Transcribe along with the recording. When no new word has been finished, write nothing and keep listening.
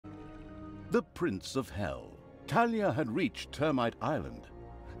the Prince of Hell. Talia had reached Termite Island.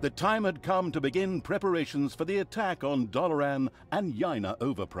 The time had come to begin preparations for the attack on Doloran and Yaina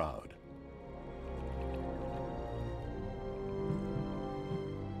Overproud.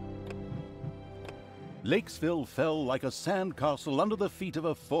 Lakesville fell like a sandcastle under the feet of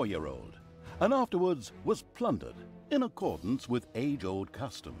a 4-year-old, and afterwards was plundered in accordance with age-old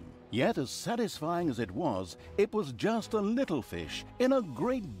custom. Yet as satisfying as it was just a little fish in a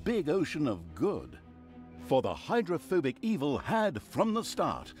great big ocean of good. For the hydrophobic evil had, from the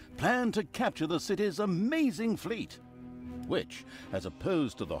start, planned to capture the city's amazing fleet, which, as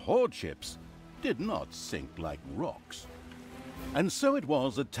opposed to the Horde ships, did not sink like rocks. And so it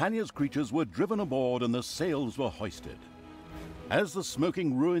was that Talia's creatures were driven aboard and the sails were hoisted. As the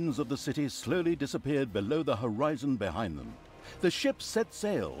smoking ruins of the city slowly disappeared below the horizon behind them, the ship set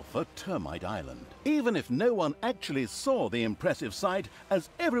sail for Termite Island. Even if no one actually saw the impressive sight, as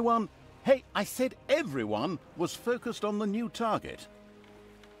everyone, hey, I said everyone, was focused on the new target.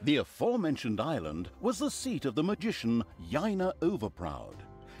 The aforementioned island was the seat of the magician Yaina Overproud.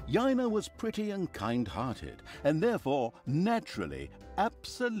 Yaina was pretty and kind-hearted, and therefore, naturally,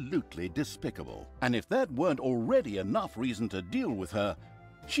 absolutely despicable. And if that weren't already enough reason to deal with her,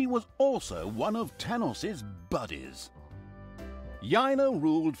 she was also one of Tanos's buddies. Yaina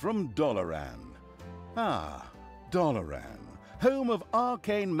ruled from Doloran. Ah, Doloran, home of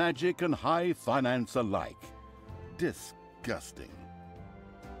arcane magic and high finance alike. Disgusting.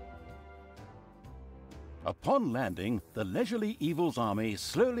 Upon landing, the leisurely Evil's army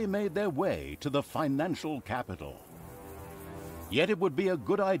slowly made their way to the financial capital. Yet it would be a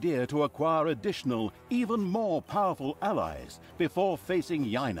good idea to acquire additional, even more powerful allies before facing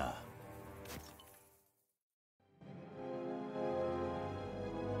Yaina.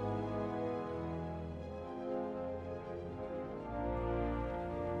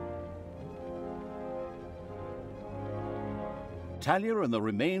 Talia and the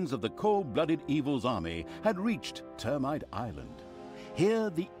remains of the cold-blooded Evil's army had reached Termite Island. Here,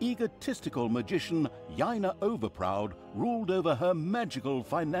 the egotistical magician Yaina Overproud ruled over her magical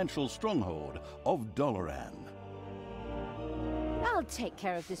financial stronghold of Doloran. I'll take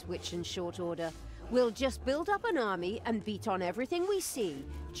care of this witch in short order. We'll just build up an army and beat on everything we see,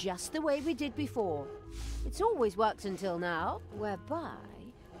 just the way we did before. It's always worked until now, whereby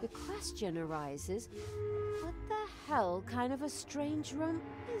the question arises, what the hell kind of a strange room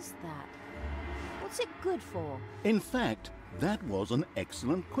is that? What's it good for? In fact, that was an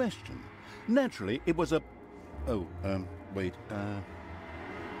excellent question. Naturally, it was a... wait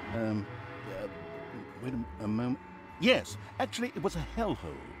a moment. Yes, actually, it was a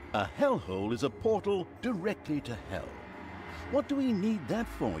hellhole. A hellhole is a portal directly to hell. What do we need that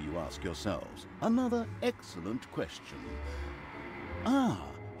for, you ask yourselves? Another excellent question. Ah,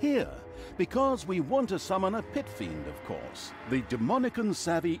 here. Because we want to summon a pit fiend, of course. The demonic and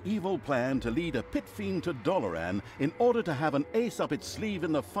savvy Evil plan to lead a pit fiend to Doloran in order to have an ace up its sleeve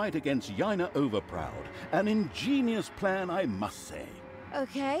in the fight against Yaina Overproud. An ingenious plan, I must say.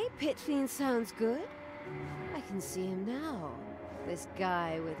 Okay, pit fiend sounds good. I can see him now. This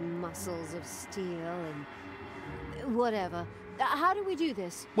guy with muscles of steel and... whatever. How do we do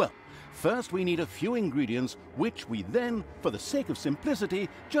this? Well, first we need a few ingredients, which we then, for the sake of simplicity,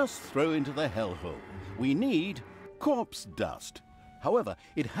 just throw into the hellhole. We need corpse dust. However,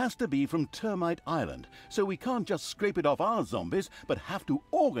 it has to be from Termite Island, so we can't just scrape it off our zombies, but have to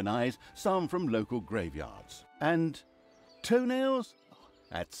organize some from local graveyards. And toenails?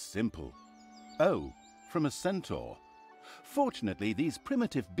 That's simple. Oh, from a centaur. Fortunately, these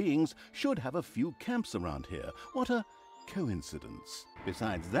primitive beings should have a few camps around here. What a coincidence.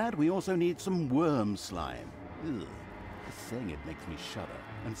 Besides that, we also need some worm slime. Ugh, just saying it makes me shudder.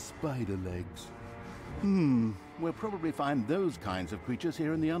 And spider legs. We'll probably find those kinds of creatures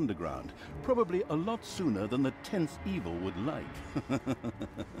here in the underground. Probably a lot sooner than the tense Evil would like.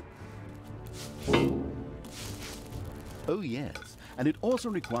 Oh yes, and it also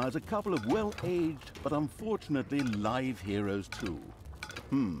requires a couple of well-aged, but unfortunately live heroes too.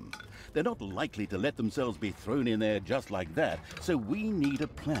 They're not likely to let themselves be thrown in there just like that, so we need a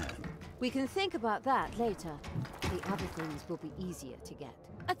plan. We can think about that later. The other things will be easier to get.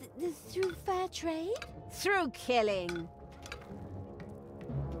 Through fair trade? Through killing.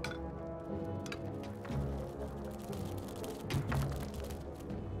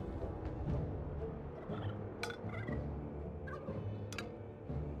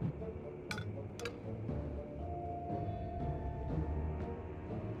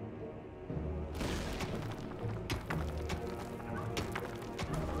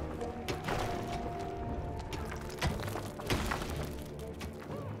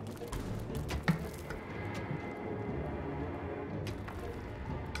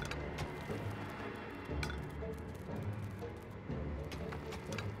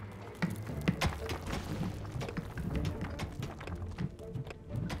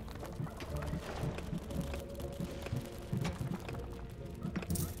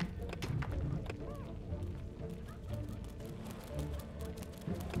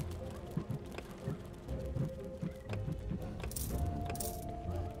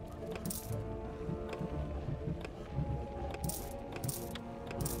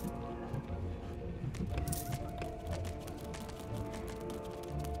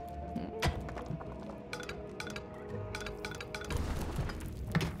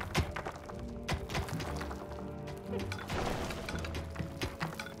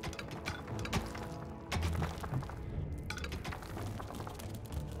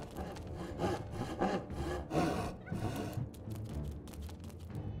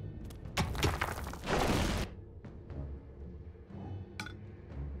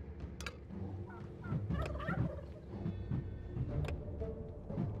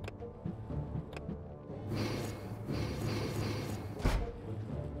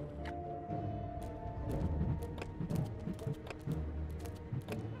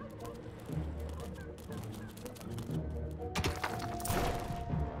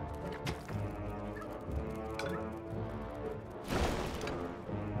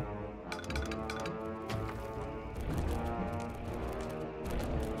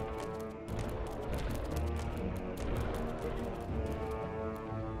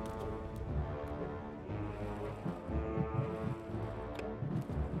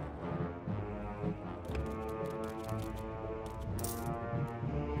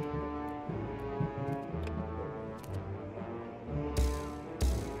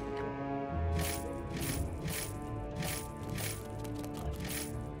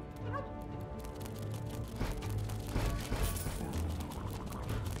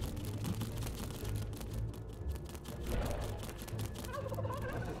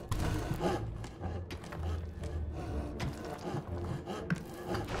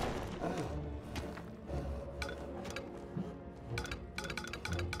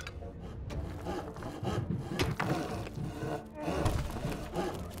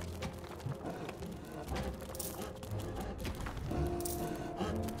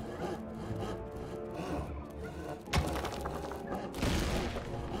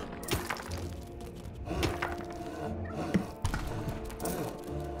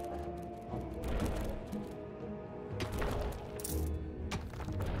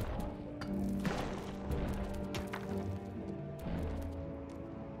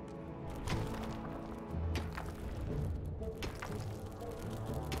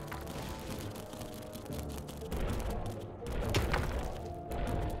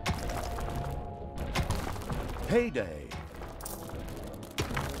 payday.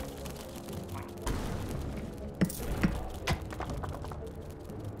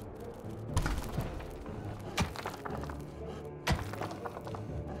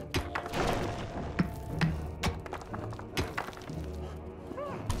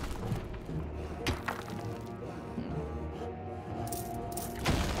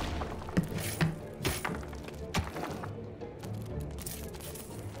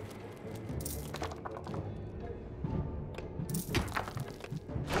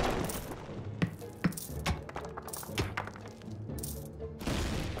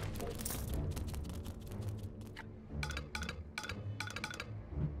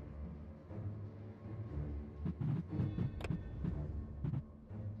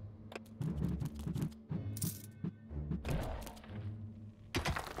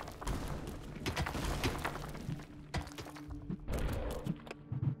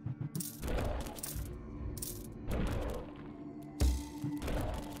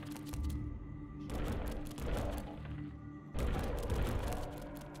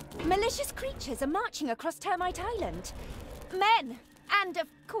 Malicious creatures are marching across Termite Island. Men, and of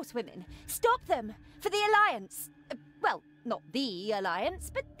course women. Stop them, for the Alliance. Well, not the Alliance,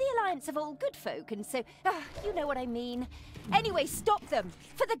 but the Alliance of all good folk, and so, you know what I mean. Anyway, stop them,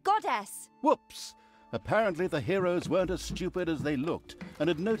 for the Goddess. Whoops! Apparently the heroes weren't as stupid as they looked and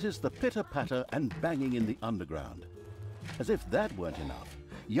had noticed the pitter-patter and banging in the underground. As if that weren't enough,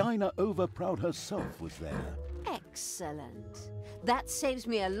 Yaina Overproud herself was there. Excellent. That saves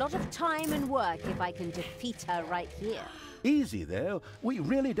me a lot of time and work if I can defeat her right here. Easy there. We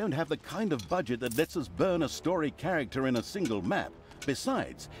really don't have the kind of budget that lets us burn a story character in a single map.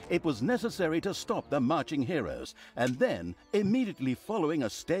 Besides, it was necessary to stop the marching heroes, and then, immediately following a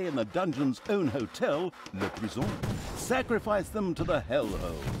stay in the dungeon's own hotel, Le Prison, sacrifice them to the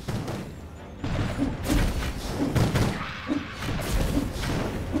hellholes.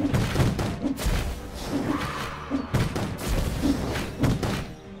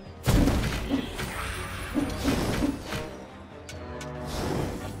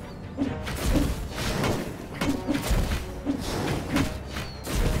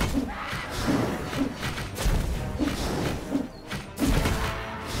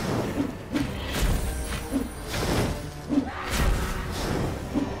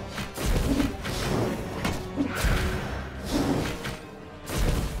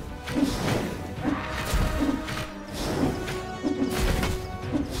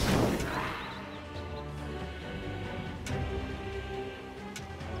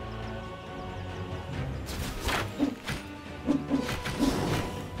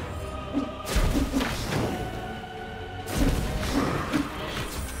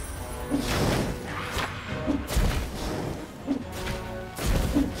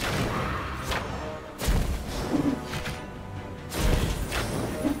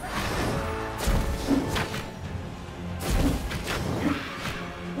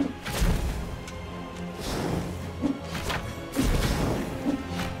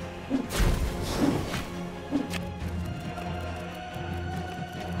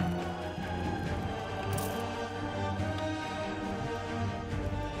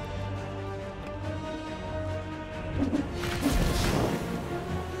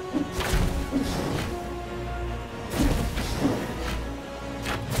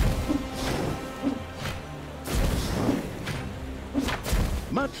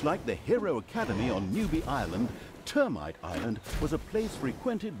 Much like the Hero Academy on Newbie Island, Termite Island was a place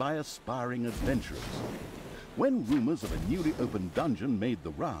frequented by aspiring adventurers. When rumors of a newly opened dungeon made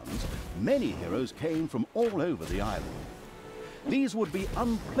the rounds, many heroes came from all over the island. These would be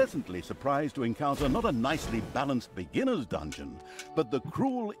unpleasantly surprised to encounter not a nicely balanced beginner's dungeon, but the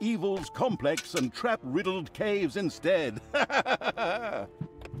cruel evils complex and trap-riddled caves instead.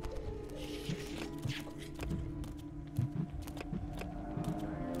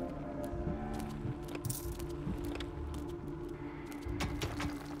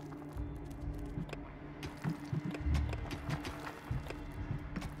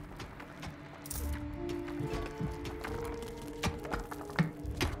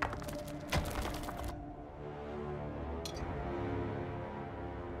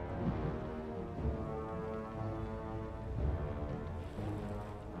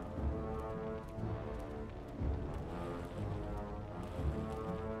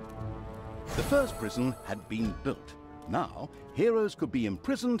 The first prison had been built. Now, heroes could be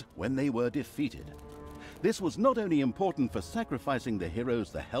imprisoned when they were defeated. This was not only important for sacrificing the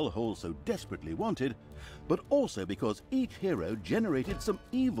heroes the hellhole so desperately wanted, but also because each hero generated some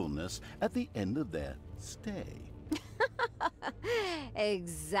evilness at the end of their stay.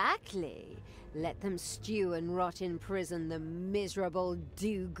 Exactly. Let them stew and rot in prison, the miserable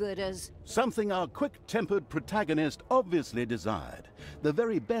do-gooders. Something our quick-tempered protagonist obviously desired. The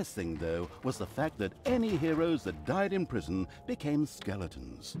very best thing, though, was the fact that any heroes that died in prison became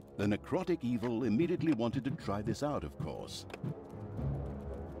skeletons. The necrotic evil immediately wanted to try this out, of course.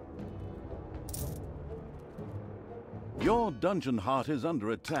 Your dungeon heart is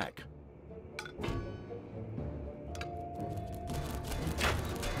under attack.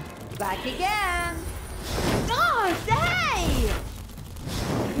 Back again! Oh, hey!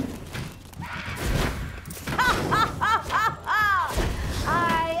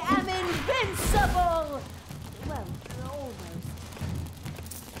 I am invincible! Well, almost.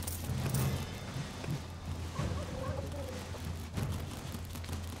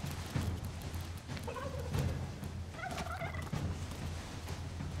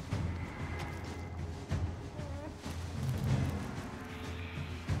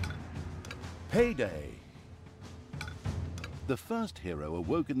 Payday! The first hero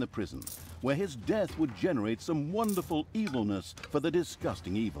awoke in the prison, where his death would generate some wonderful evilness for the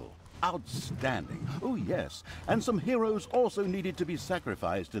disgusting evil. Outstanding! Oh yes, and some heroes also needed to be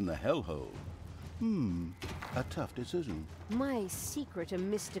sacrificed in the hellhole. A tough decision. My secret and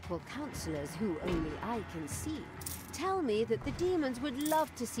mystical counselors, who only I can see, tell me that the demons would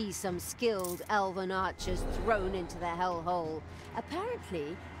love to see some skilled elven archers thrown into the hellhole.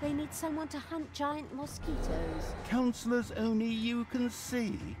 Apparently, they need someone to hunt giant mosquitoes. Counselors only you can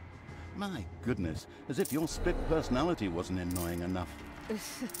see? My goodness, as if your split personality wasn't annoying enough.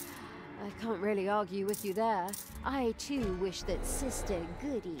 I can't really argue with you there. I too wish that Sister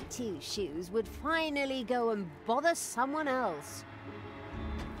Goody Two-Shoes would finally go and bother someone else.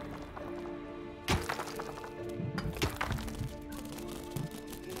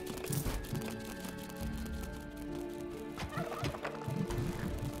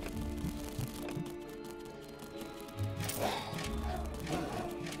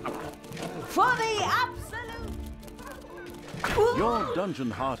 For the absolute! Your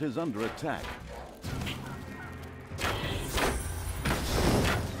dungeon heart is under attack.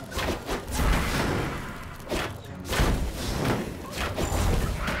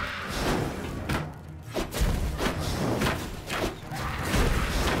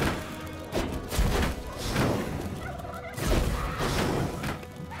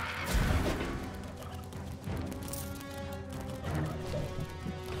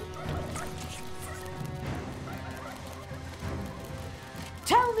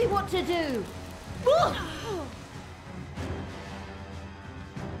 Tell me what to do!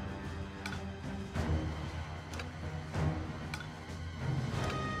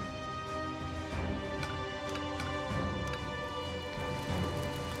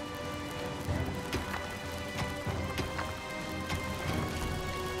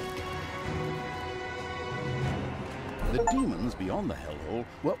 The demons beyond the hellhole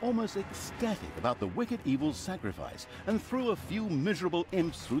were almost ecstatic about the wicked evil's sacrifice and threw a few miserable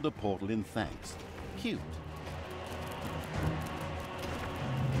imps through the portal in thanks. Cute.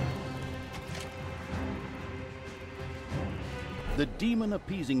 The demon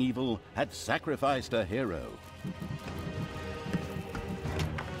appeasing evil had sacrificed a hero.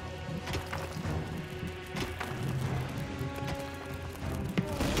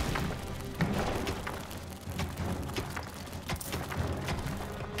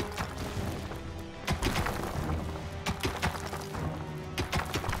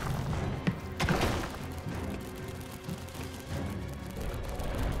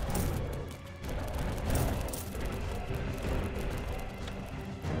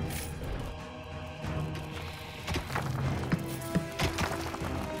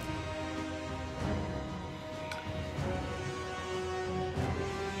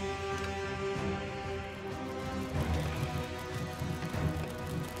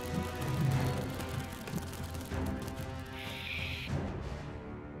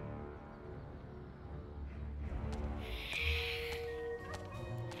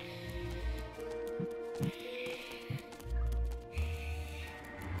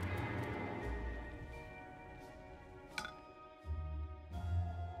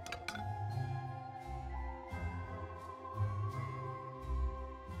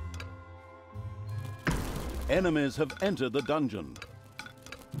 Enemies have entered the dungeon.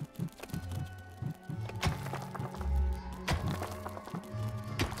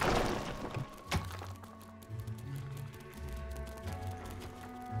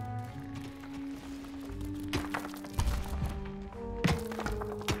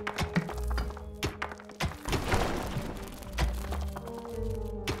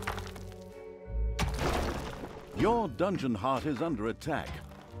 Your dungeon heart is under attack.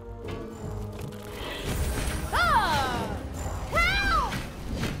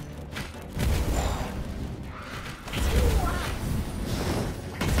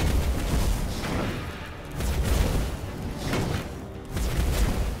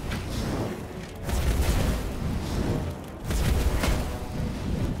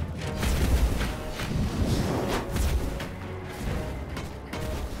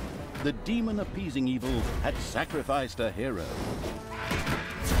 the demon appeasing evil had sacrificed a hero.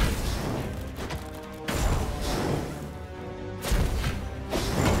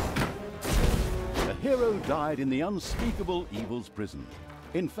 The hero died in the unspeakable evil's prison.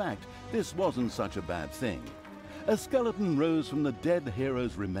 In fact, this wasn't such a bad thing. A skeleton rose from the dead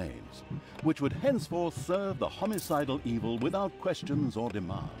hero's remains, which would henceforth serve the homicidal evil without questions or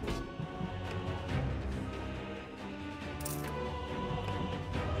demands.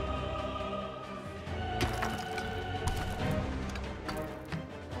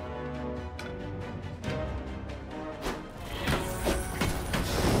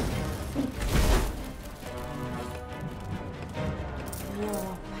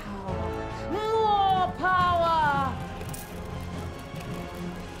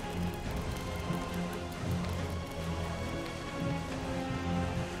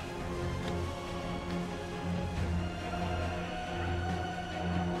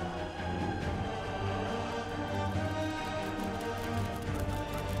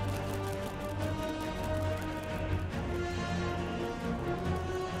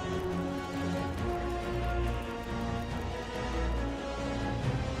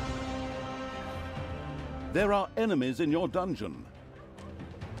 There are enemies in your dungeon.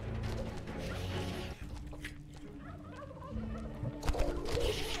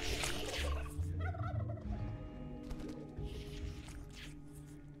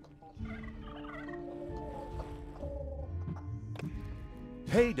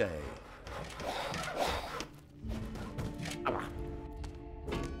 Payday.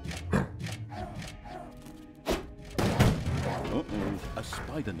 Uh-oh, a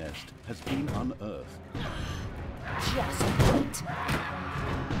spider nest has been unearthed. Just wait.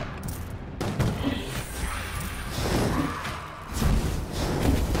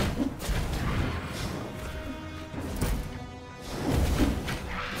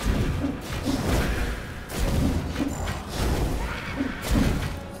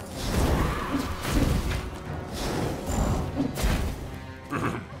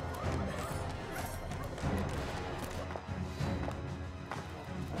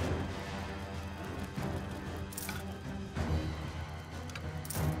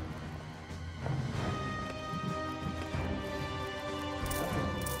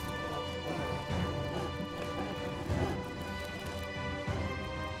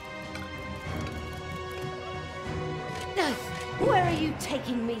 Where are you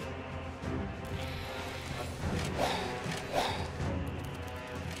taking me?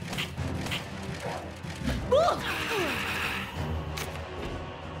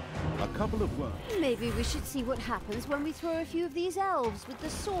 A couple of words. Maybe we should see what happens when we throw a few of these elves with the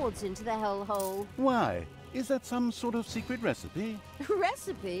swords into the hellhole. Why? Is that some sort of secret recipe?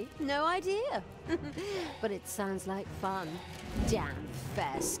 Recipe? No idea. But it sounds like fun. Damn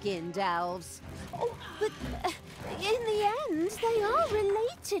fair-skinned elves. Oh, but in the end, they are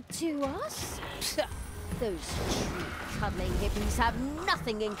related to us. Those tree-cuddling hippies have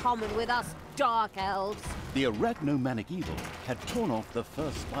nothing in common with us dark elves. The arachnomanic evil had torn off the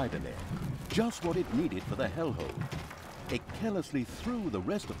first spider leg, just what it needed for the hellhole. It carelessly threw the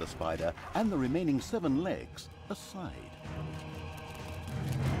rest of the spider and the remaining 7 legs aside.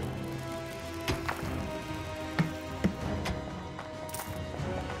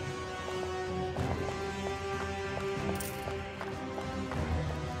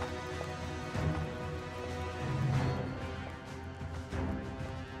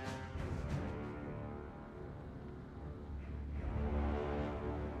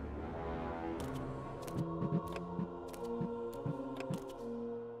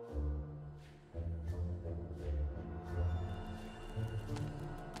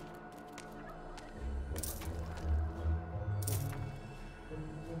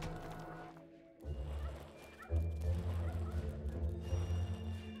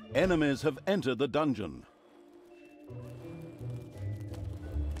 Enemies have entered the dungeon.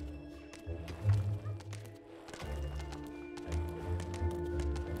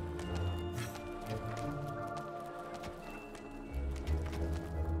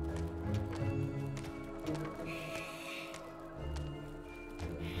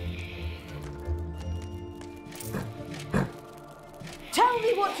 Tell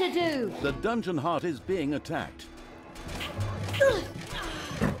me what to do! The dungeon heart is being attacked.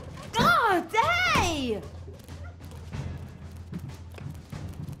 God, hey!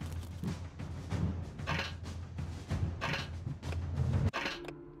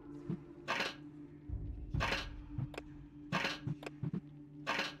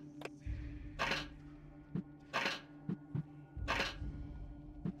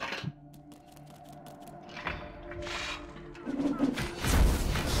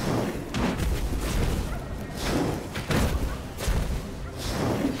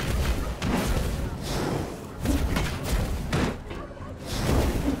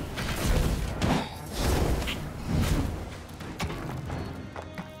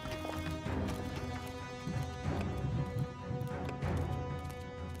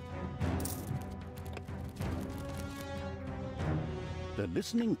 After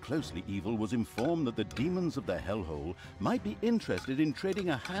listening closely, Evil was informed that the demons of the Hellhole might be interested in trading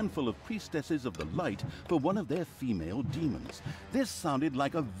a handful of priestesses of the light for one of their female demons. This sounded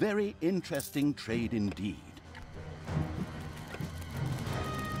like a very interesting trade indeed.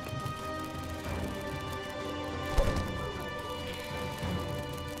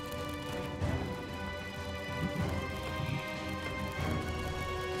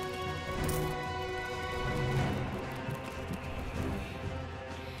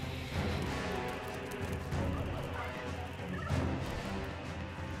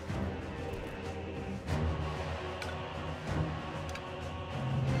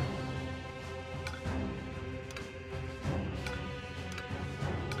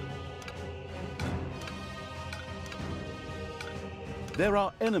 There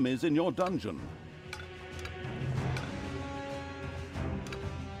are enemies in your dungeon.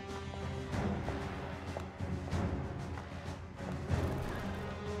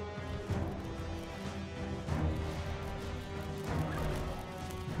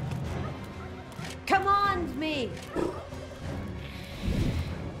 Command me!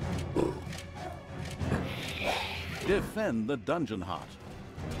 Defend the dungeon heart.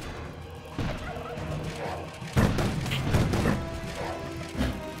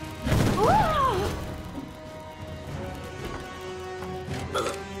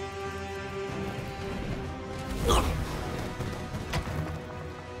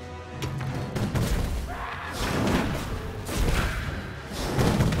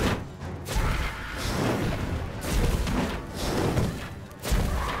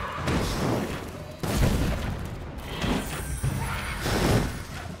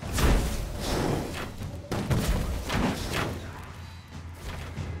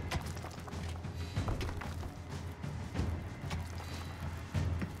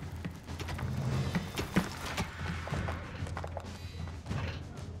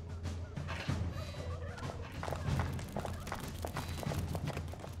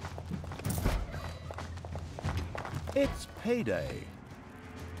 It's payday.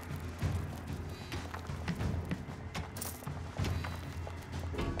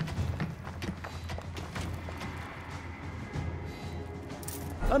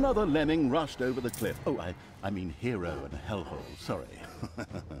 Another lemming rushed over the cliff. Oh, I mean hero and hellhole, sorry.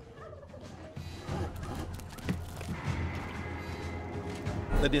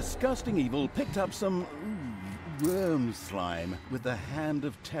 The disgusting Evil picked up some worm slime with the hand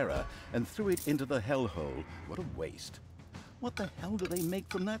of terror and threw it into the hellhole. What a waste. What the hell do they make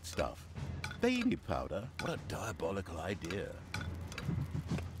from that stuff? Baby powder? What a diabolical idea.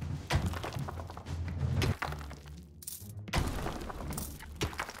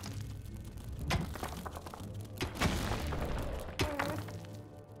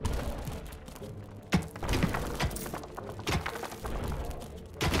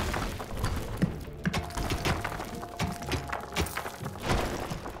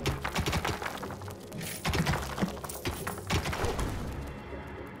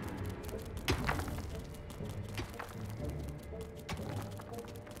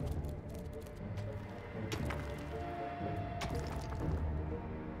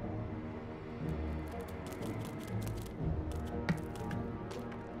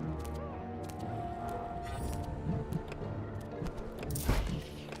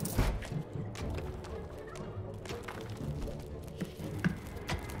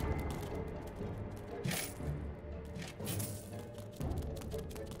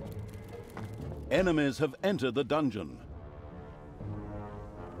 Enemies have entered the dungeon.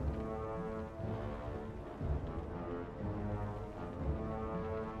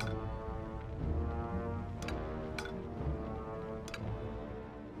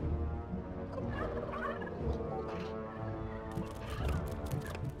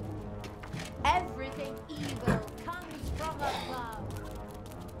 Everything evil comes from above.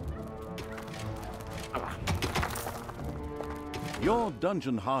 Your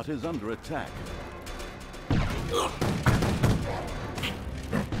dungeon heart is under attack.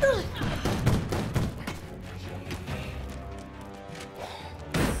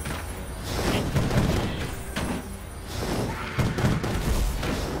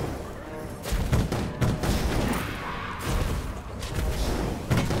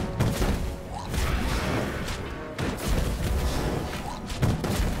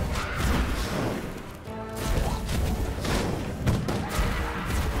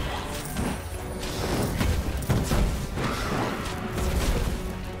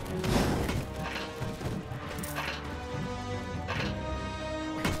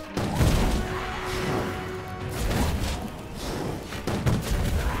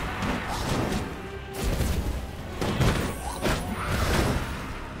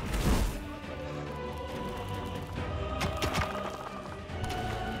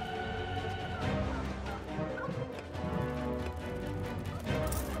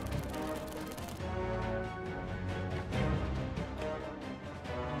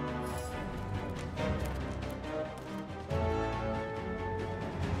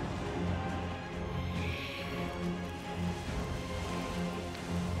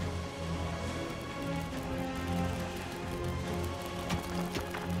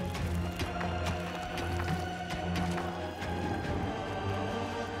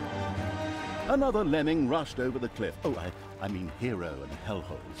 Another lemming rushed over the cliff. Oh, I mean hero and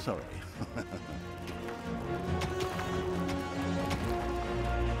hellhole, sorry.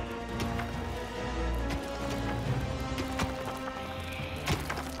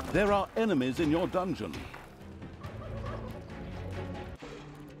 There are enemies in your dungeon.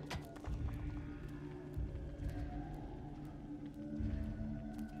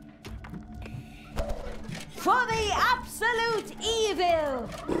 For the absolute evil!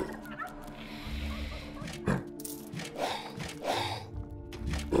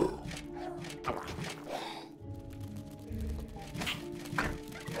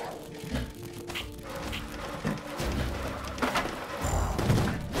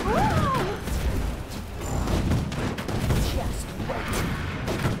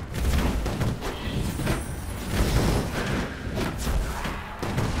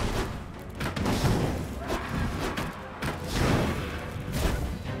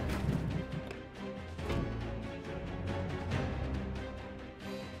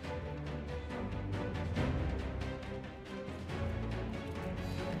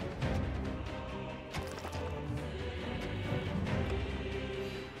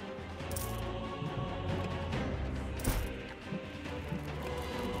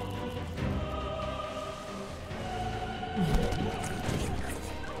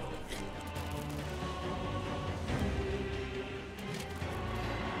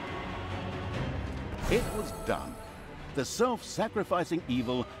 It was done. The self-sacrificing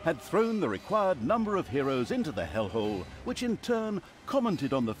evil had thrown the required number of heroes into the hellhole, which in turn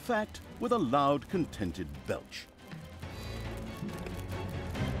commented on the fact with a loud, contented belch.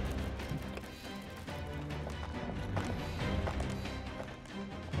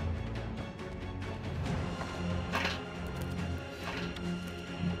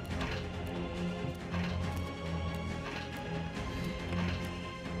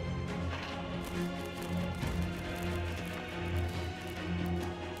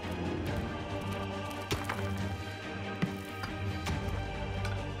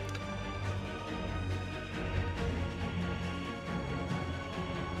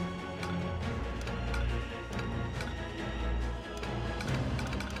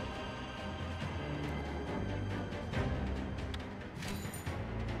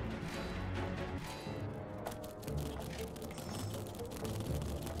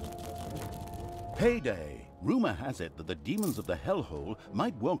 Payday! Rumor has it that the demons of the hellhole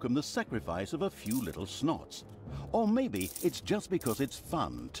might welcome the sacrifice of a few little snots. Or maybe it's just because it's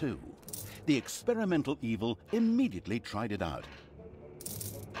fun, too. The experimental evil immediately tried it out.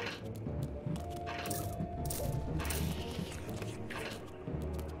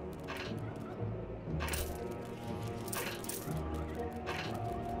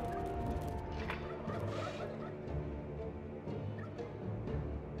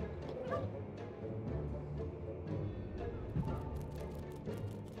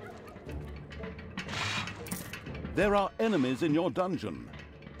 There are enemies in your dungeon.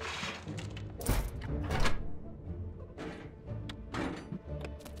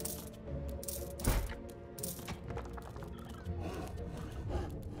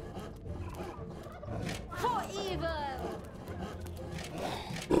 For evil!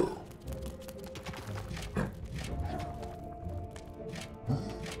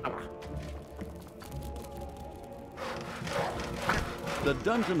 The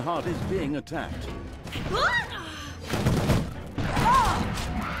dungeon heart is being attacked.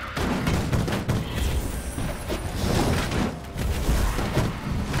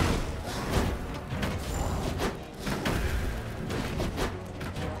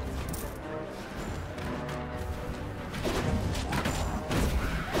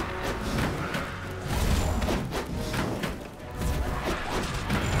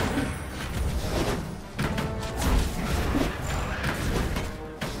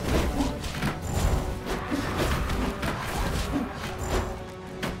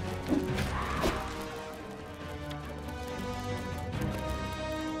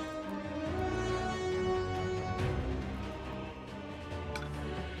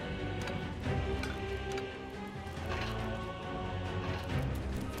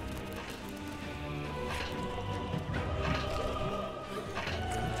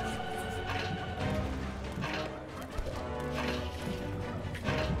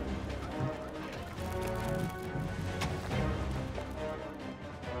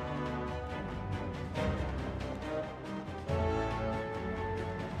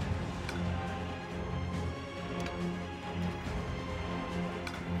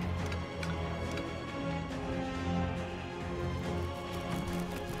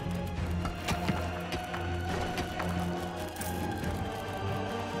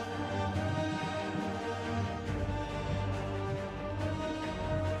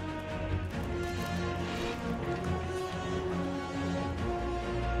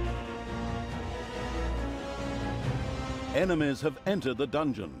 Enemies have entered the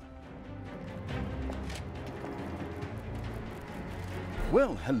dungeon.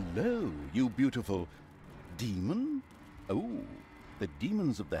 Well, hello, you beautiful demon. Oh, the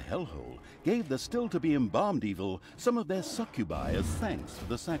demons of the Hellhole gave the still-to-be embalmed evil some of their succubi as thanks for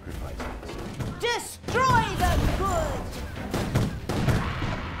the sacrifices. Destroy them, good!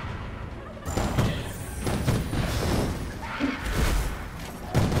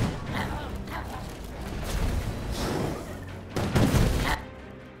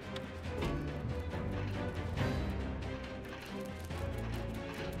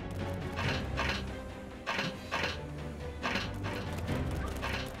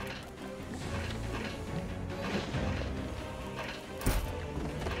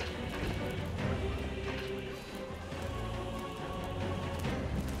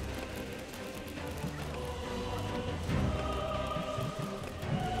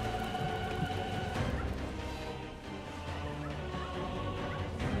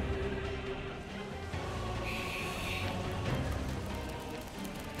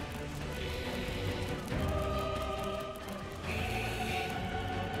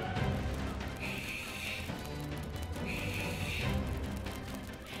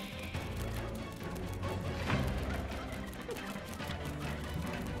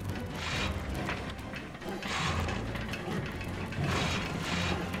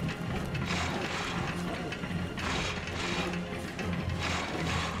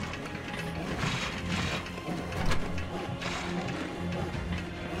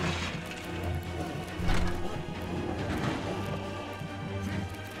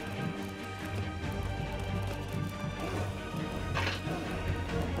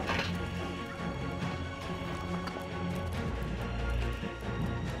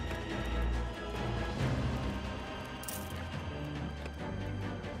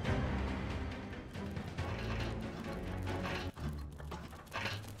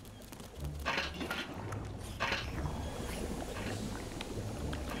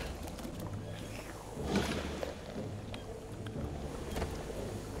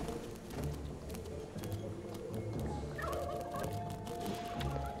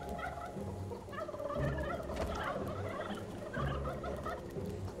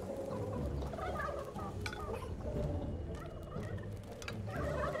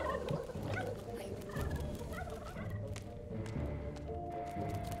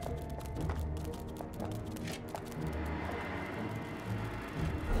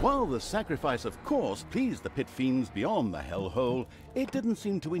 While the sacrifice, of course, pleased the pit fiends beyond the Hellhole, it didn't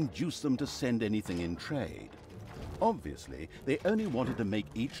seem to induce them to send anything in trade. Obviously, they only wanted to make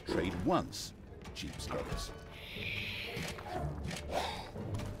each trade once. Cheapskates.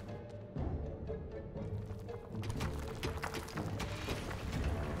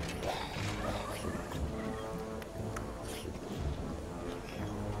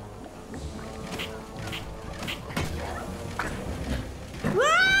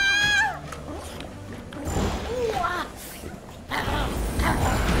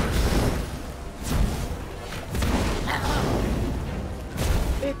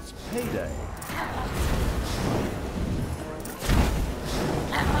 It's payday.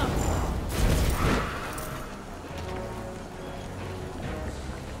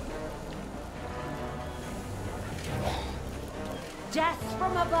 Death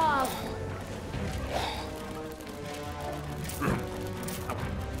from above!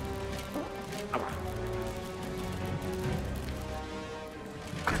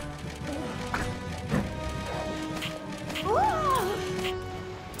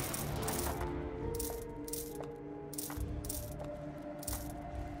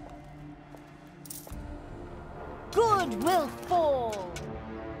 Good will fall!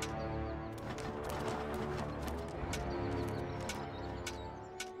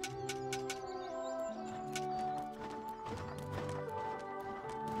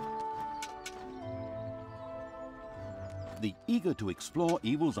 The eager to explore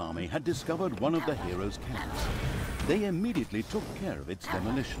Evil's army had discovered one of the heroes' camps. They immediately took care of its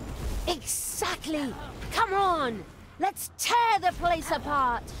demolition. Exactly! Come on! Let's tear the place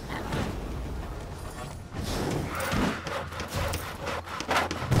apart!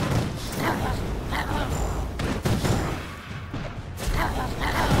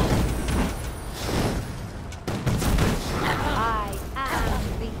 I am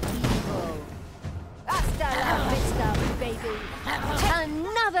the evil. Hasta la vista, baby!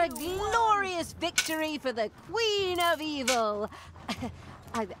 Another glorious victory for the Queen of Evil!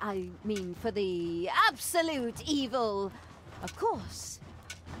 I mean, for the absolute evil. Of course.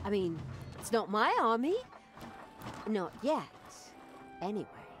 I mean, it's not my army. Not yet. Anyway.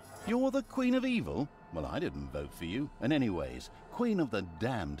 You're the Queen of Evil? Well, I didn't vote for you. And anyways, Queen of the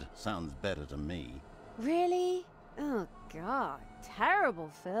Damned sounds better to me. Really? Oh, God. Terrible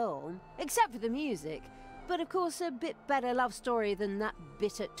film. Except for the music. But of course, a bit better love story than that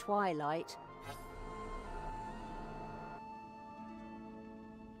bit at Twilight.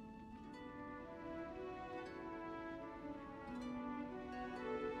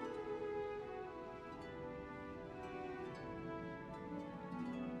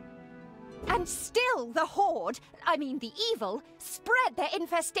 And still the Horde, I mean the evil, spread their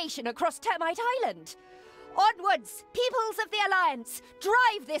infestation across Termite Island. Onwards, peoples of the Alliance,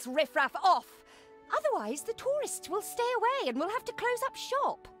 drive this riffraff off. Otherwise, the tourists will stay away and we'll have to close up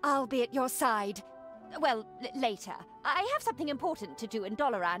shop. I'll be at your side. Well, later. I have something important to do in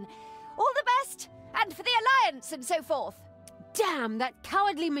Doloran. All the best, and for the Alliance and so forth. Damn, that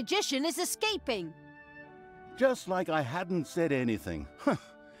cowardly magician is escaping. Just like I hadn't said anything.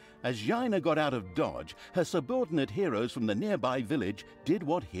 As Jaina got out of Dodge, her subordinate heroes from the nearby village did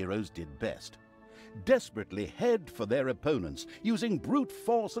what heroes did best. Desperately head for their opponents, using brute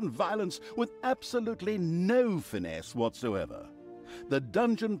force and violence with absolutely no finesse whatsoever. The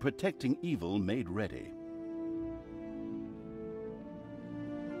dungeon protecting evil made ready.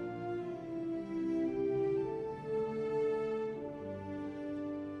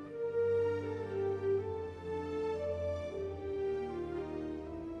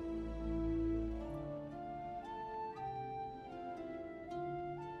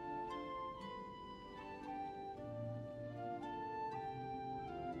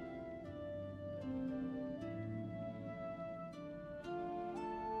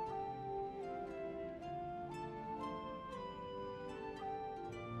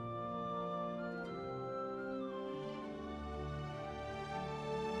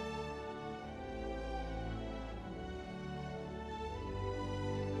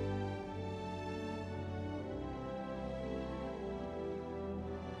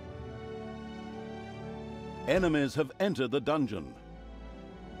 Enemies have entered the dungeon.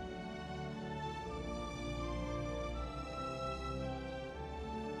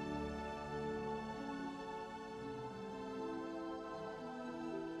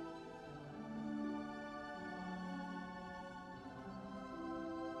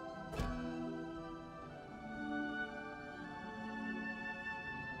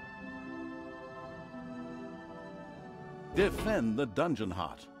 Defend the dungeon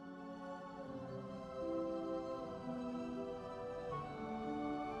heart.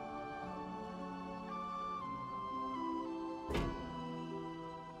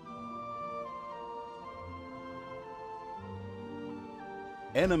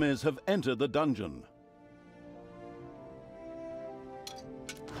 Enemies have entered the dungeon.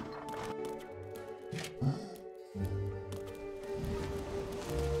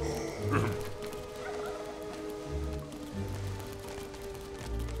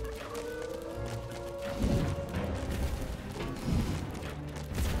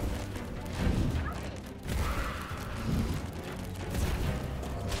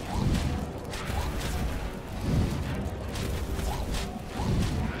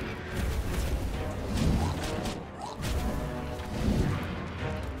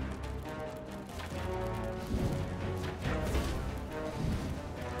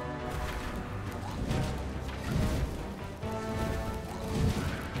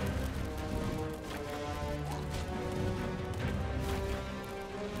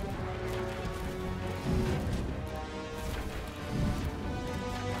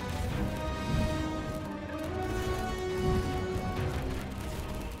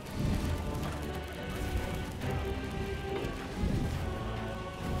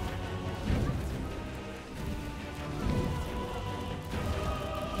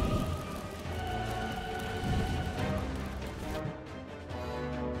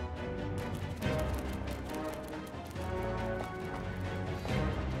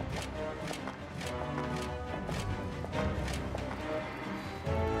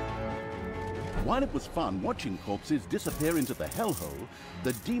 While it was fun watching corpses disappear into the hellhole,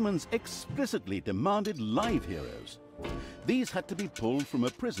 the demons explicitly demanded live heroes. These had to be pulled from a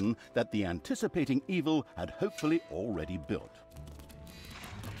prison that the anticipating evil had hopefully already built.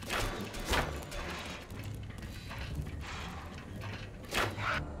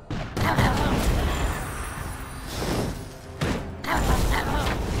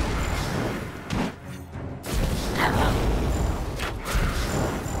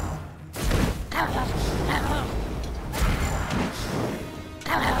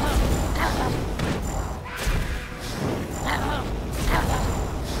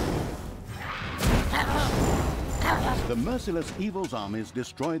 The merciless evil's armies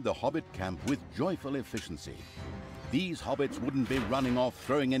destroyed the Hobbit camp with joyful efficiency. These hobbits wouldn't be running off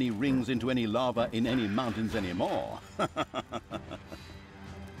throwing any rings into any lava in any mountains anymore.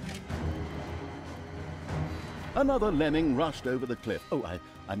 Another lemming rushed over the cliff. Oh,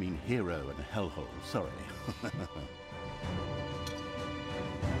 I mean Hero and Hellhole, sorry.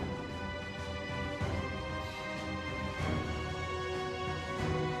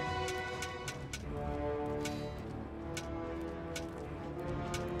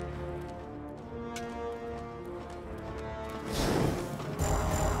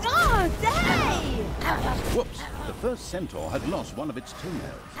 Whoops! The first centaur had lost one of its toenails.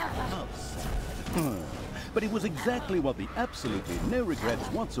 How sad. But it was exactly what the absolutely no regrets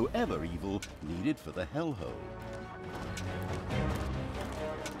whatsoever evil needed for the hellhole.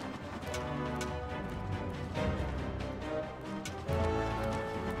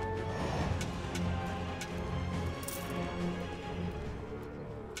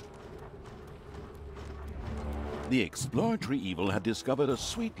 The exploratory evil had discovered a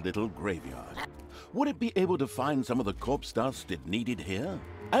sweet little graveyard. Would it be able to find some of the corpse dust it needed here?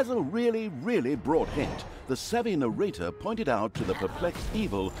 As a really, really broad hint, the savvy narrator pointed out to the perplexed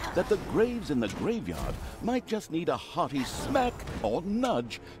evil that the graves in the graveyard might just need a hearty smack or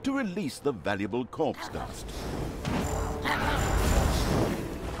nudge to release the valuable corpse dust.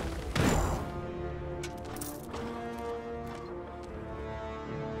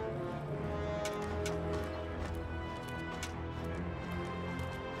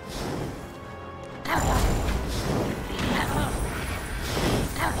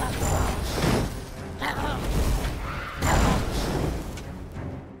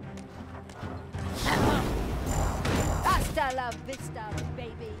 Hasta la vista,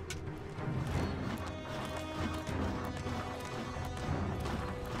 baby.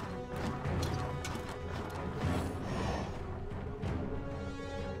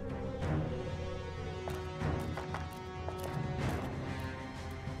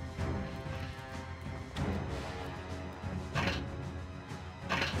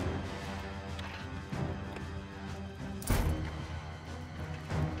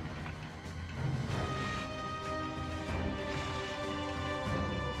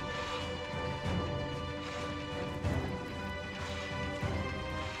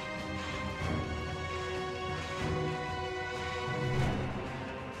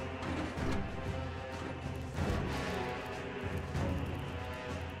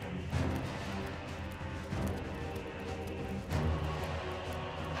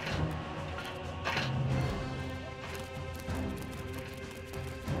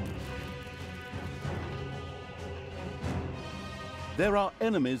 There are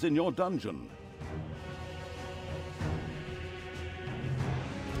enemies in your dungeon.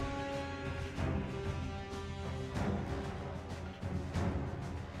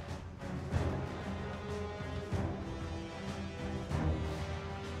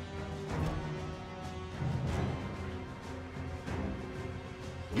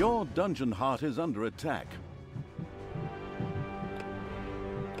 Your dungeon heart is under attack.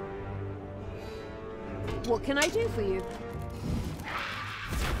 What can I do for you?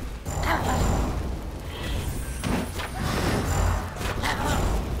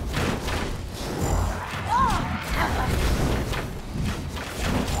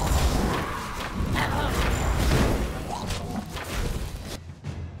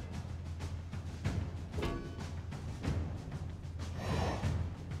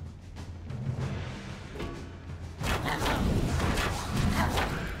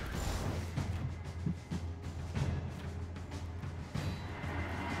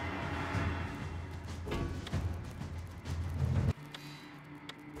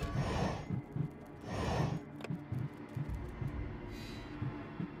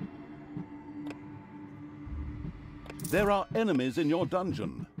 There are enemies in your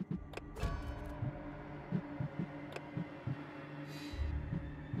dungeon.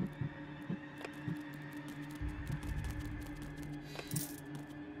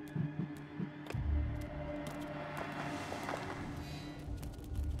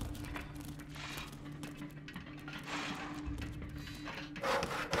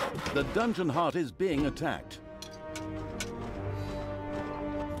 The dungeon heart is being attacked.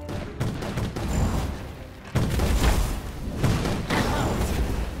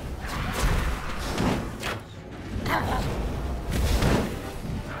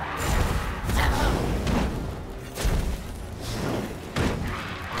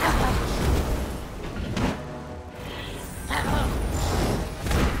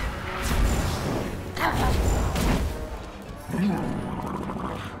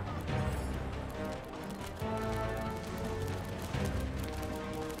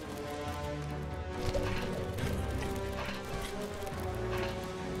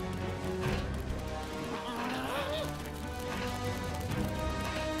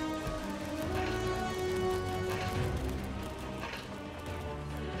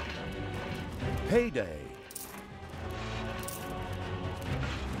 Payday.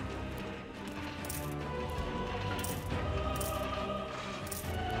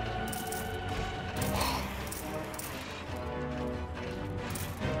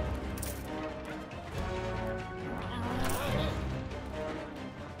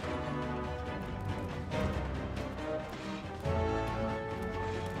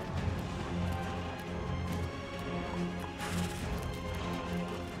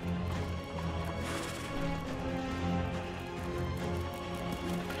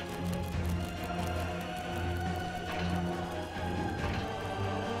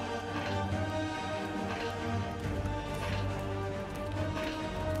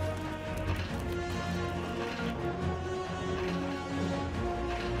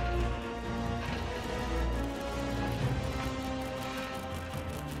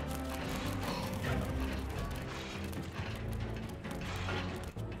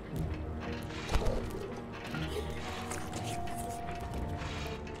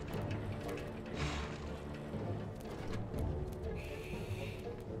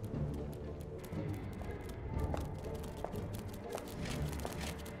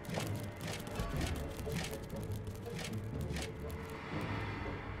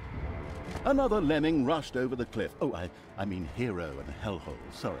 Another lemming rushed over the cliff. Oh, I mean hero and hellhole,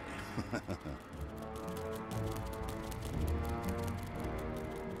 sorry.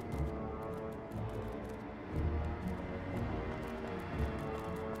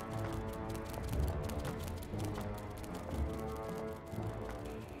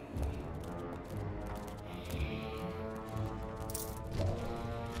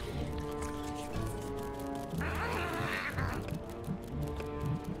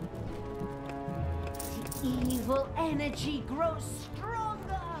 Evil energy grows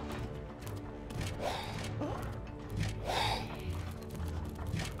stronger!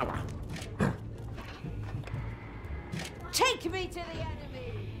 Take me to the enemy!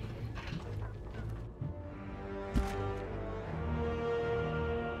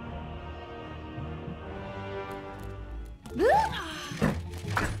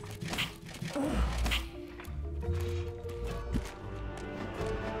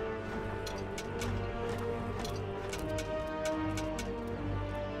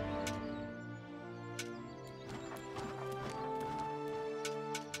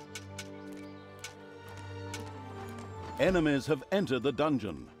 Enemies have entered the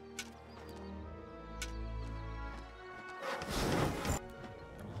dungeon.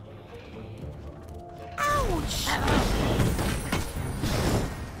 Ouch!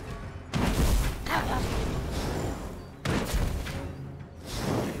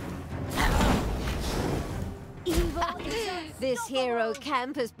 This hero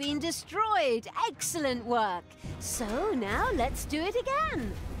camp has been destroyed. Excellent work. So now let's do it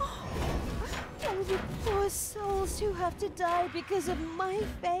again. Oh, the poor souls who have to die because of my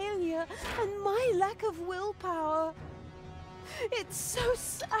failure and my lack of willpower. It's so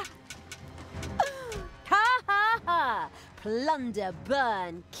sad. Ha ha ha! Plunder,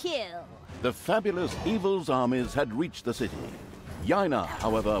 burn, kill. The fabulous Evil's armies had reached the city. Yaina,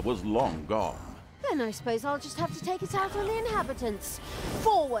 however, was long gone. Then I suppose I'll just have to take it out on the inhabitants.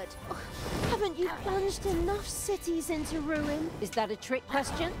 Forward! Haven't you plunged enough cities into ruin? Is that a trick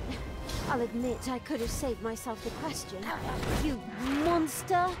question? I'll admit I could have saved myself the question. You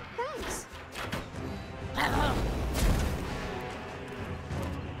monster! Thanks.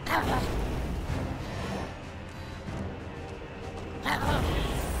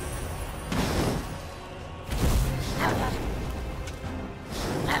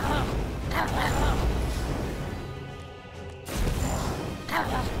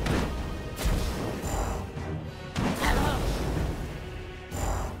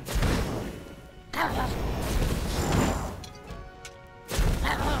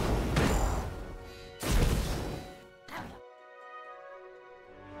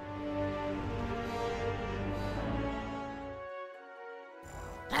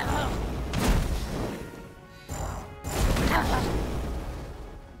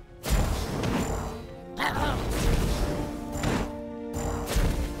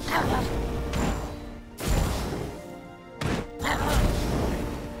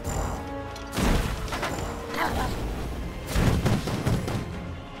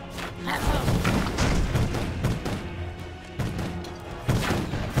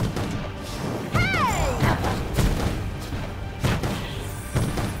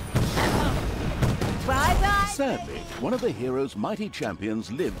 Sadly, one of the hero's mighty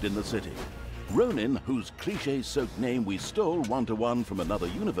champions lived in the city. Ronin, whose cliché-soaked name we stole one-to-one from another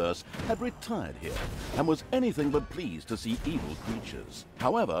universe, had retired here and was anything but pleased to see evil creatures.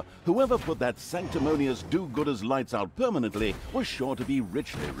 However, whoever put that sanctimonious do-gooders lights out permanently was sure to be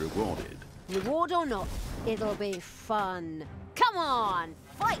richly rewarded. Reward or not, it'll be fun. Come on,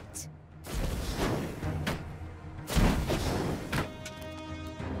 fight!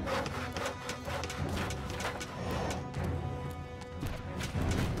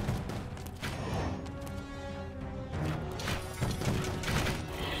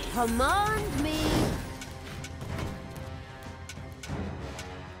 Command me!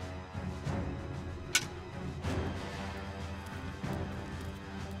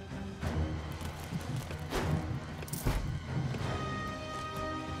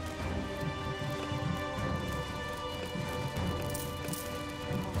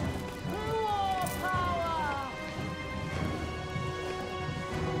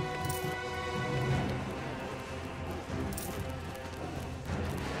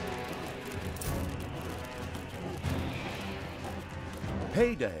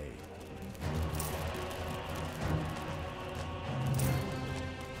 Payday!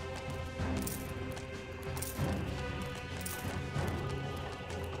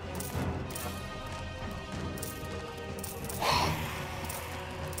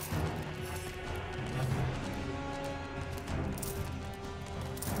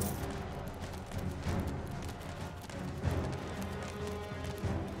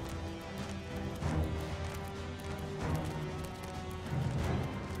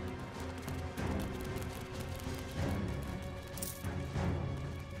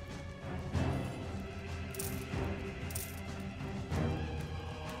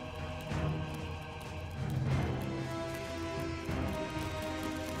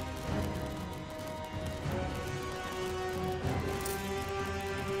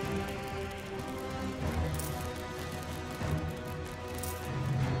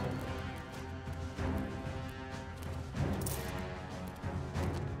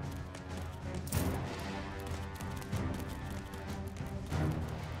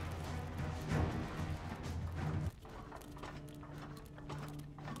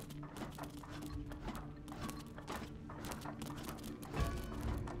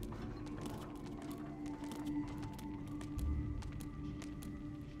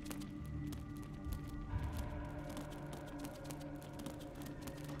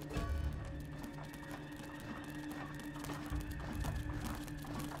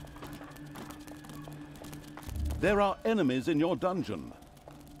 There are enemies in your dungeon.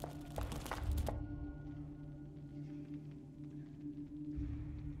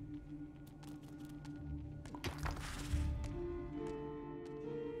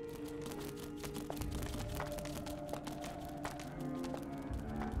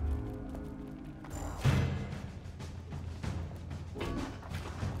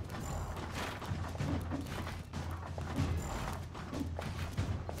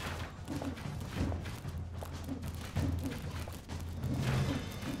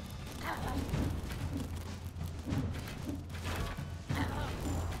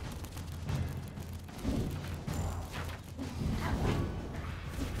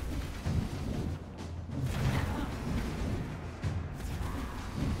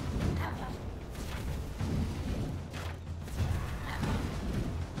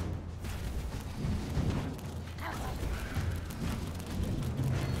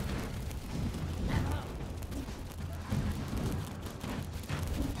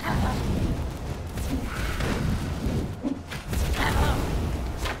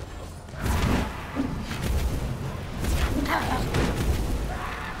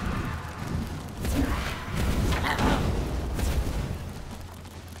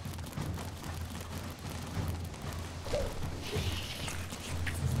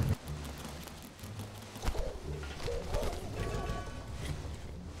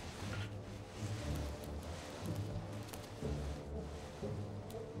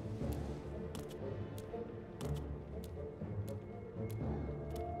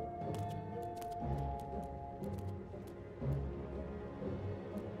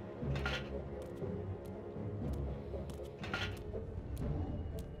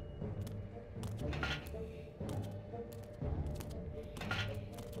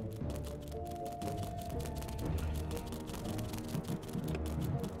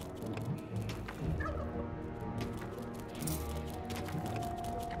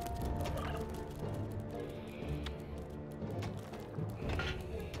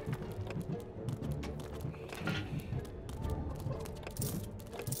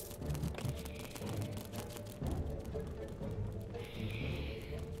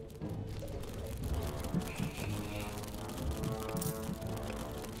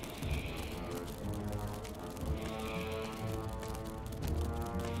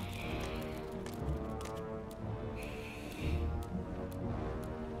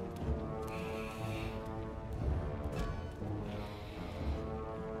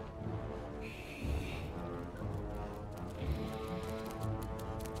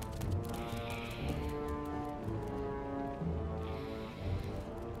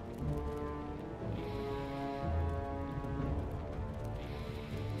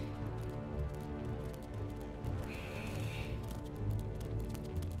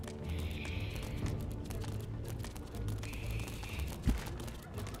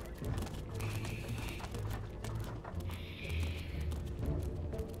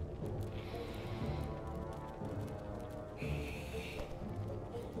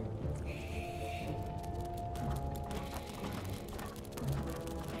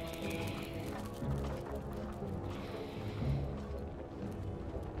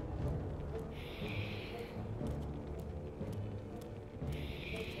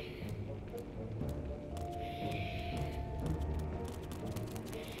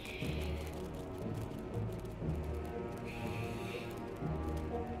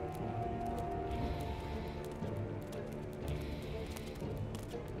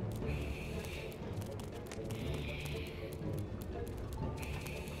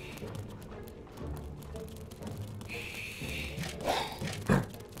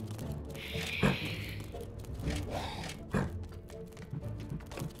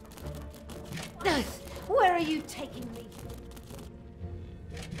 you taking me?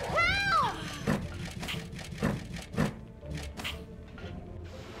 Help!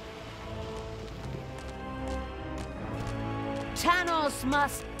 Tanos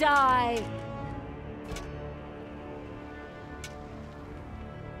must die!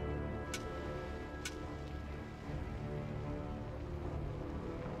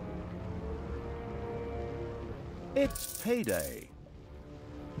 It's payday.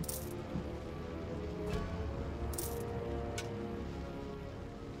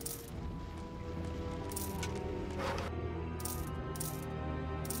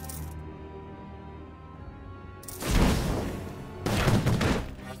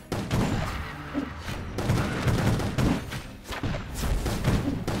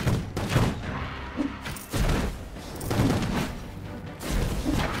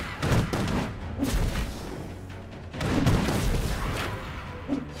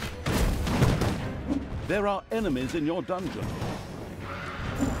 There are enemies in your dungeon.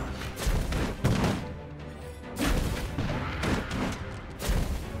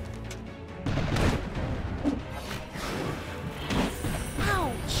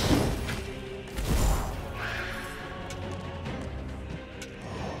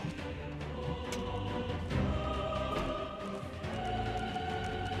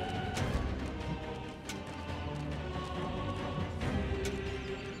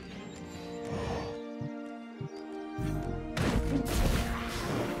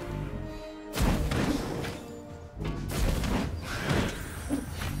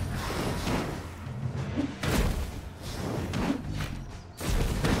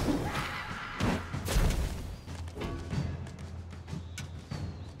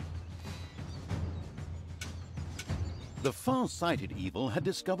 The far-sighted evil had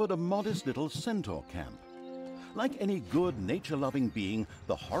discovered a modest little centaur camp. Like any good, nature-loving being,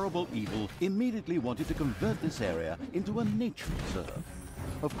 the horrible evil immediately wanted to convert this area into a nature reserve.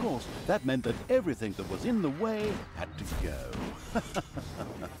 Of course, that meant that everything that was in the way had to go.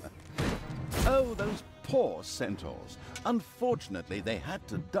 Oh, those poor centaurs. Unfortunately, they had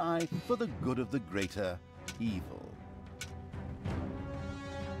to die for the good of the greater evil.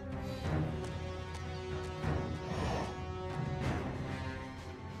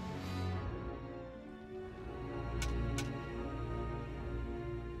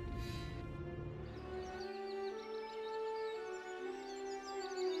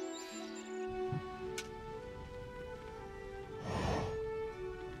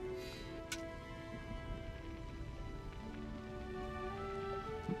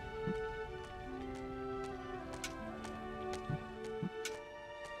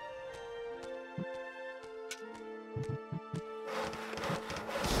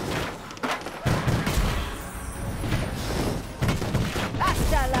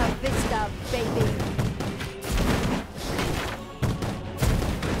 Hasta la vista, baby!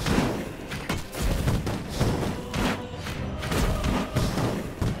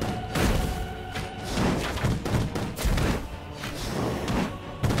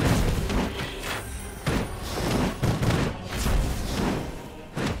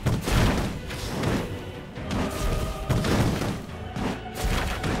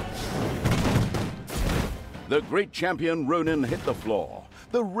 The great champion Ronin hit the floor.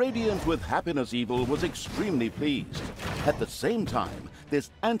 The radiant with happiness evil was extremely pleased. At the same time, this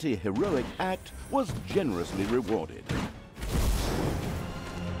anti-heroic act was generously rewarded.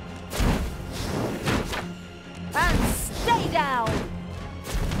 And stay down!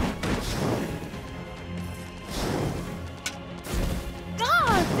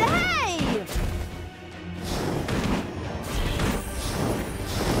 Oh, hey!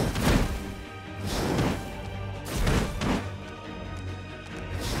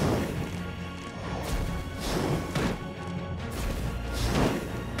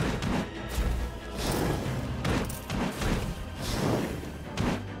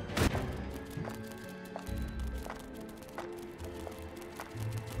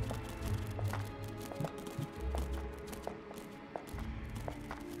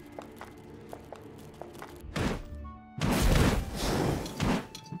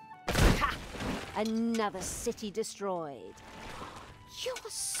 Another city destroyed. You're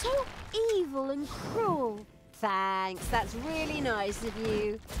so evil and cruel. Thanks, that's really nice of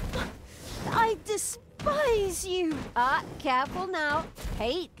you. I despise you. Careful now.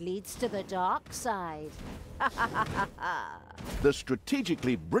 Hate leads to the dark side. The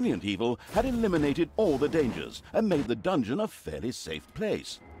strategically brilliant evil had eliminated all the dangers and made the dungeon a fairly safe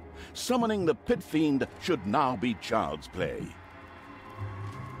place. Summoning the Pit Fiend should now be child's play.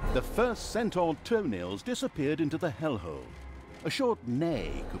 The first centaur toenails disappeared into the hellhole. A short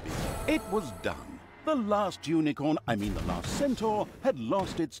neigh could be. It was done. The last unicorn, the last centaur, had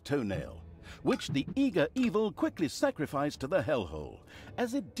lost its toenail, which the eager evil quickly sacrificed to the hellhole.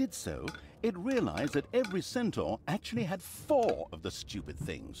 As it did so, it realized that every centaur actually had 4 of the stupid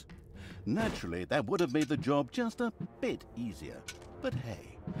things. Naturally, that would have made the job just a bit easier. But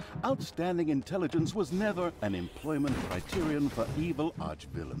hey, outstanding intelligence was never an employment criterion for evil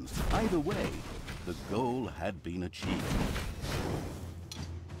archvillains. Either way, the goal had been achieved.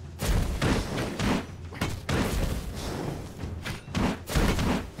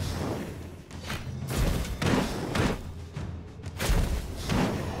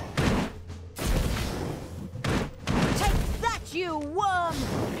 You worm!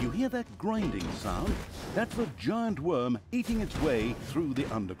 You hear that grinding sound? That's the giant worm eating its way through the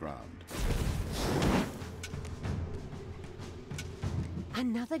underground.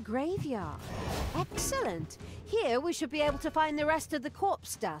 Another graveyard. Excellent. Here we should be able to find the rest of the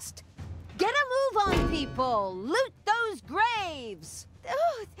corpse dust. Get a move on, people! Loot those graves!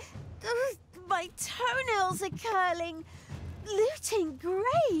 Oh, my toenails are curling. Looting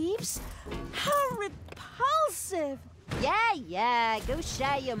graves? How repulsive! Yeah, go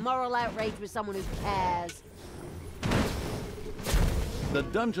share your moral outrage with someone who cares. The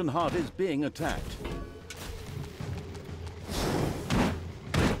dungeon heart is being attacked.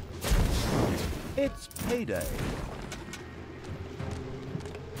 It's payday.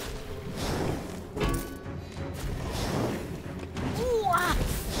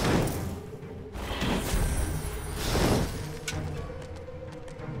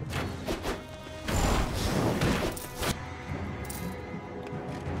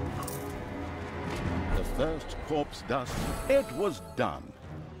 First corpse dust, it was done.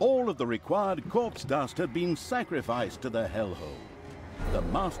 All of the required corpse dust had been sacrificed to the hellhole. The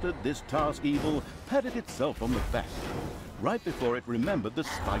mastered this task evil patted itself on the back, right before it remembered the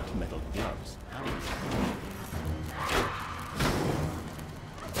spiked metal gloves.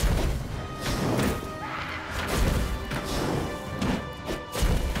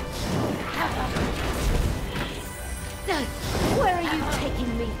 Where are you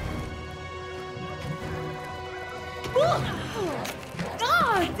taking me?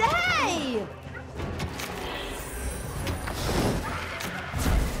 Oh, hey!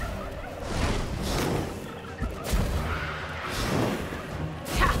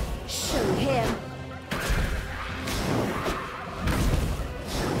 Show him.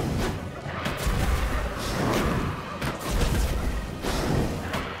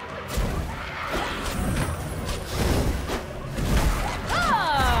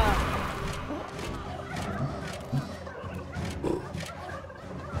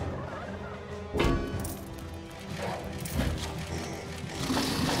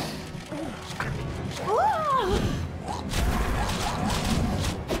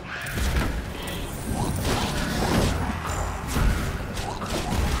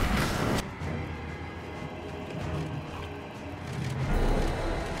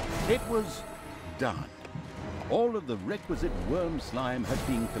 It was done. All of the requisite worm slime had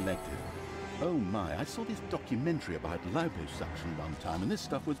been collected. Oh my, I saw this documentary about liposuction one time, and this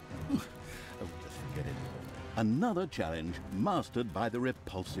stuff was... Oh, just forget it. Another challenge mastered by the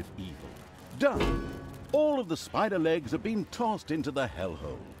repulsive evil. Done! All of the spider legs have been tossed into the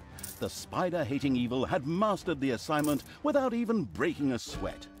hellhole. The spider-hating evil had mastered the assignment without even breaking a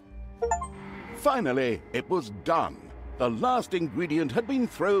sweat. Finally, it was done. The last ingredient had been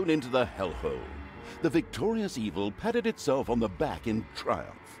thrown into the hellhole. The victorious evil patted itself on the back in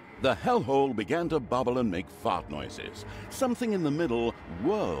triumph. The hellhole began to bubble and make fart noises. Something in the middle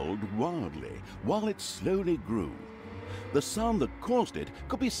whirled wildly, while it slowly grew. The sound that caused it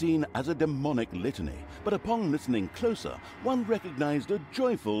could be seen as a demonic litany, but upon listening closer, one recognized a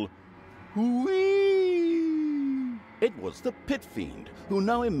joyful whee! It was the Pit Fiend, who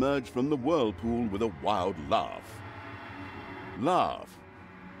now emerged from the whirlpool with a wild laugh. Laugh.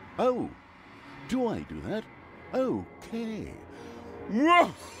 Oh, do I do that? Okay.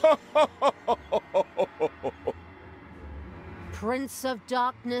 Prince of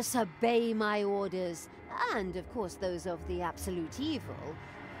Darkness, obey my orders, and of course those of the absolute evil.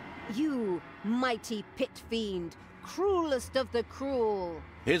 You, mighty Pit Fiend, cruelest of the cruel.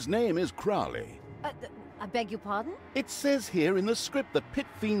 His name is Crowley. I beg your pardon? It says here in the script the Pit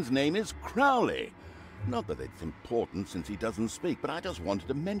Fiend's name is Crowley. Not that it's important since he doesn't speak, but I just wanted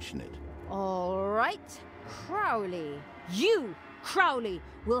to mention it. All right, Crowley. You, Crowley,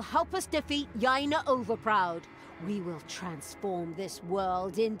 will help us defeat Yaina Overproud. We will transform this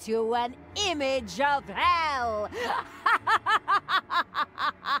world into an image of hell.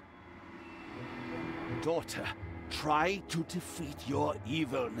 Daughter, try to defeat your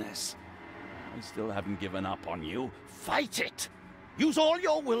evilness. I still haven't given up on you. Fight it! Use all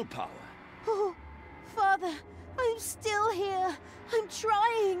your willpower. Oh, Father, I'm still here. I'm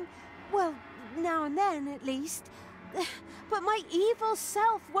trying. Well, now and then, at least. But my evil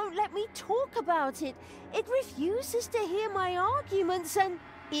self won't let me talk about it. It refuses to hear my arguments, and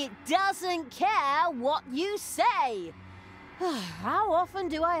it doesn't care what you say. How often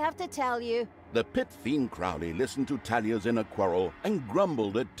do I have to tell you? The pit fiend Crowley listened to Talia's inner quarrel and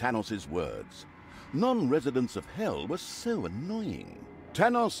grumbled at Tanos' words. Non-residents of Hell were so annoying.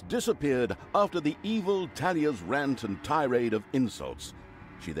 Tanos disappeared after the evil Talia's rant and tirade of insults.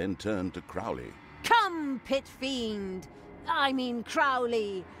 She then turned to Crowley. Come, pit fiend! I mean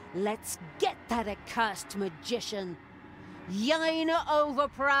Crowley! Let's get that accursed magician! Yaina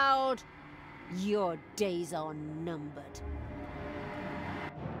Overproud! Your days are numbered.